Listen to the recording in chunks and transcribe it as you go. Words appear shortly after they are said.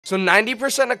So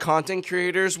 90% of content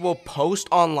creators will post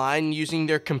online using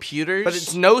their computers, but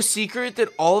it's no secret that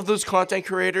all of those content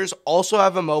creators also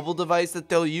have a mobile device that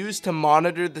they'll use to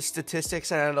monitor the statistics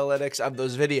and analytics of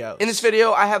those videos. In this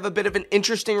video, I have a bit of an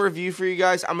interesting review for you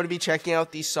guys. I'm going to be checking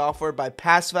out the software by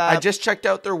PassFab. I just checked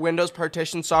out their Windows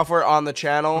partition software on the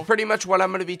channel. Pretty much what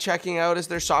I'm going to be checking out is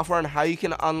their software and how you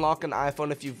can unlock an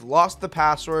iPhone if you've lost the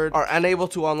password, are unable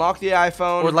to unlock the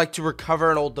iPhone, or would like to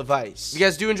recover an old device. If you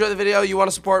guys do enjoy the video, you want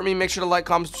to support me, make sure to like,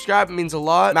 comment, subscribe. It means a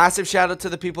lot. Massive shout out to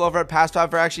the people over at PassFab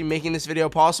for actually making this video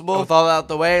possible. With all that out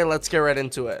the way, let's get right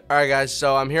into it. All right, guys,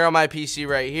 so I'm here on my PC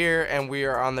right here, and we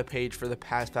are on the page for the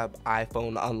PassFab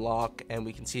iPhone unlock, and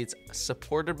we can see it's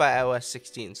supported by iOS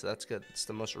 16, so that's good. It's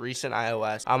the most recent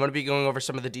iOS. I'm going to be going over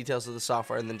some of the details of the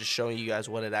software and then just showing you guys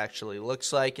what it actually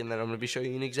looks like, and then I'm going to be showing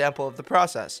you an example of the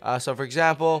process. So for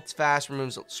example, it's fast,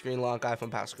 removes screen lock, iPhone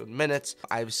passcode in minutes.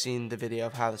 I've seen the video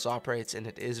of how this operates, and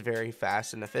it is very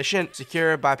fast and efficient.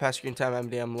 Secure, bypass screen time,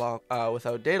 MDM lock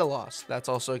without data loss. That's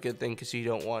also a good thing because you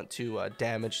don't want to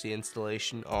damage the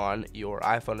installation on your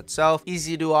iPhone itself.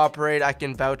 Easy to operate. I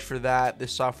can vouch for that.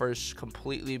 This software is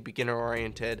completely beginner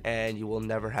oriented, and you will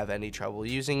never have any trouble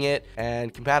using it.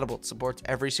 And compatible. It supports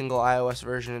every single iOS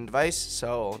version and device,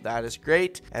 so that is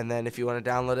great. And then if you want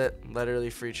to download it, literally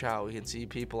free trial. We can see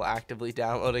people actively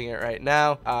downloading it right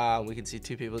now. We can see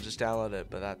 2 people just download it,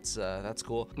 but that's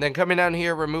cool. And then coming down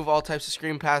here, remove all types of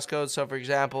screen passcodes. So for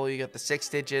example, you got the 6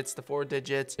 digits, the 4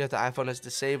 digits, you got the iPhone is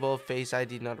disabled, Face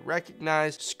ID not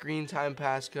recognized, screen time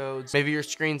passcodes. Maybe your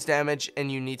screen's damaged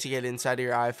and you need to get inside of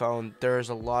your iPhone. There's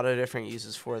a lot of different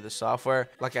uses for the software.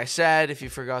 Like I said, if you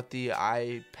forgot the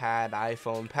iPad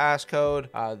iPhone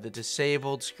passcode, the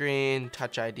disabled screen,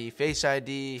 Touch ID, Face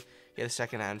ID, get a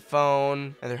secondhand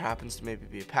phone, and there happens to maybe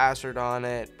be a password on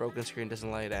it, broken screen doesn't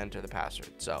allow you to enter the password.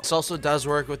 So this also does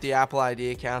work with the Apple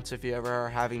ID accounts. If you ever are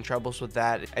having troubles with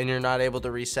that and you're not able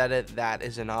to reset it, that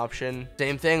is an option.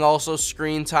 Same thing, also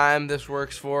screen time this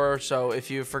works for. So if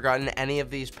you've forgotten any of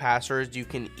these passwords, you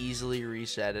can easily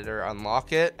reset it or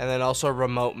unlock it. And then also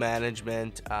remote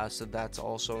management, so that's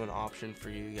also an option for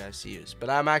you guys to use. But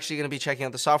I'm actually going to be checking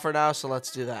out the software now, so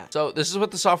let's do that. So this is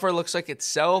what the software looks like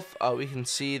itself. We can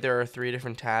see there are 3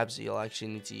 different tabs that you'll actually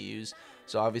need to use.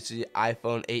 So obviously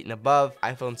iPhone 8 and above,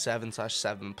 iPhone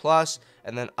 7/7 Plus,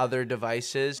 and then other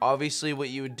devices. Obviously what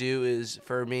you would do is,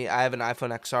 for me, I have an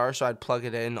iPhone XR, so I'd plug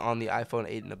it in on the iPhone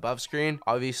 8 and above screen.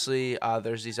 Obviously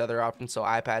there's these other options. So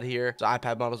iPad here, so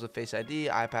iPad models with Face ID,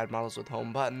 iPad models with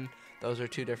home button. Those are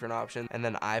 2 different options. And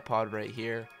then iPod right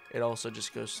here. It also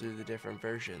just goes through the different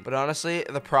versions. But honestly,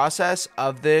 the process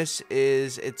of this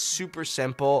is, it's super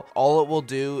simple. All it will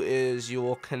do is you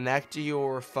will connect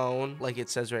your phone, like it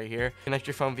says right here. Connect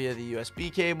your phone via the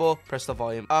USB cable, press the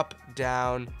volume up,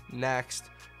 down, next.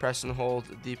 Press and hold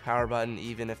the power button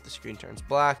even if the screen turns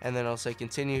black, and then it'll say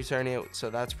continue turning it.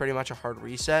 So that's pretty much a hard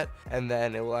reset, and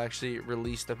then it will actually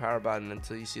release the power button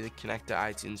until you see the connect to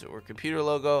iTunes or computer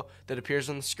logo that appears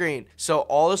on the screen. So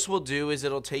all this will do is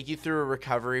it'll take you through a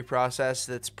recovery process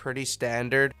that's pretty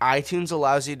standard. iTunes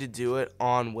allows you to do it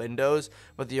on Windows,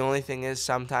 but the only thing is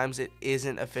sometimes it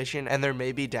isn't efficient and there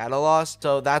may be data loss.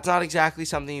 So that's not exactly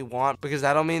something you want, because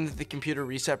that'll mean that the computer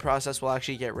reset process will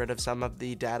actually get rid of some of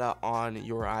the data on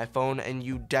your iPhone, and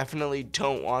you definitely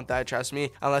don't want that, trust me,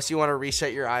 unless you want to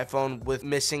reset your iPhone with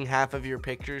missing half of your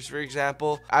pictures, for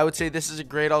example. I would say this is a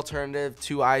great alternative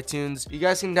to iTunes. You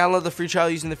guys can download the free trial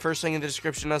using the first link in the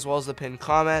description as well as the pinned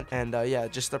comment. And yeah,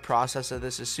 just the process of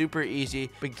this is super easy,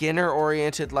 beginner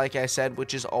oriented, like I said,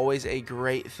 which is always a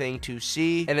great thing to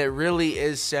see, and it really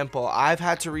is simple. I've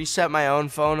had to reset my own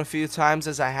phone a few times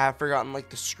as I have forgotten like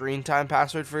the screen time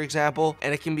password, for example,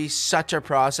 and it can be such a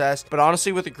process. But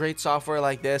honestly, with a great software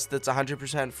like this that's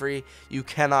 100% free, you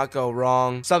cannot go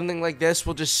wrong. Something like this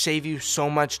will just save you so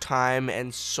much time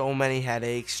and so many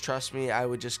headaches. Trust me, I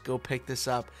would just go pick this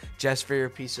up just for your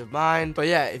peace of mind. But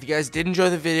yeah, if you guys did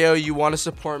enjoy the video, you want to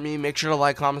support me, make sure to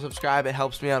like, comment, subscribe. It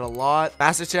helps me out a lot.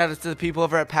 Massive shout out to the people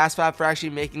over at PassFab for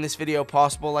actually making this video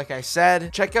possible. Like I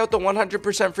said, check out the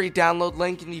 100% free download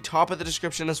link in the top of the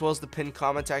description as well as the pinned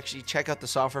comment to actually check out the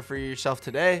software for yourself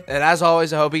today. And as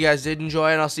always, I hope you guys did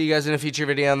enjoy, and I'll see you guys in a future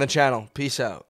video on the channel. Peace out.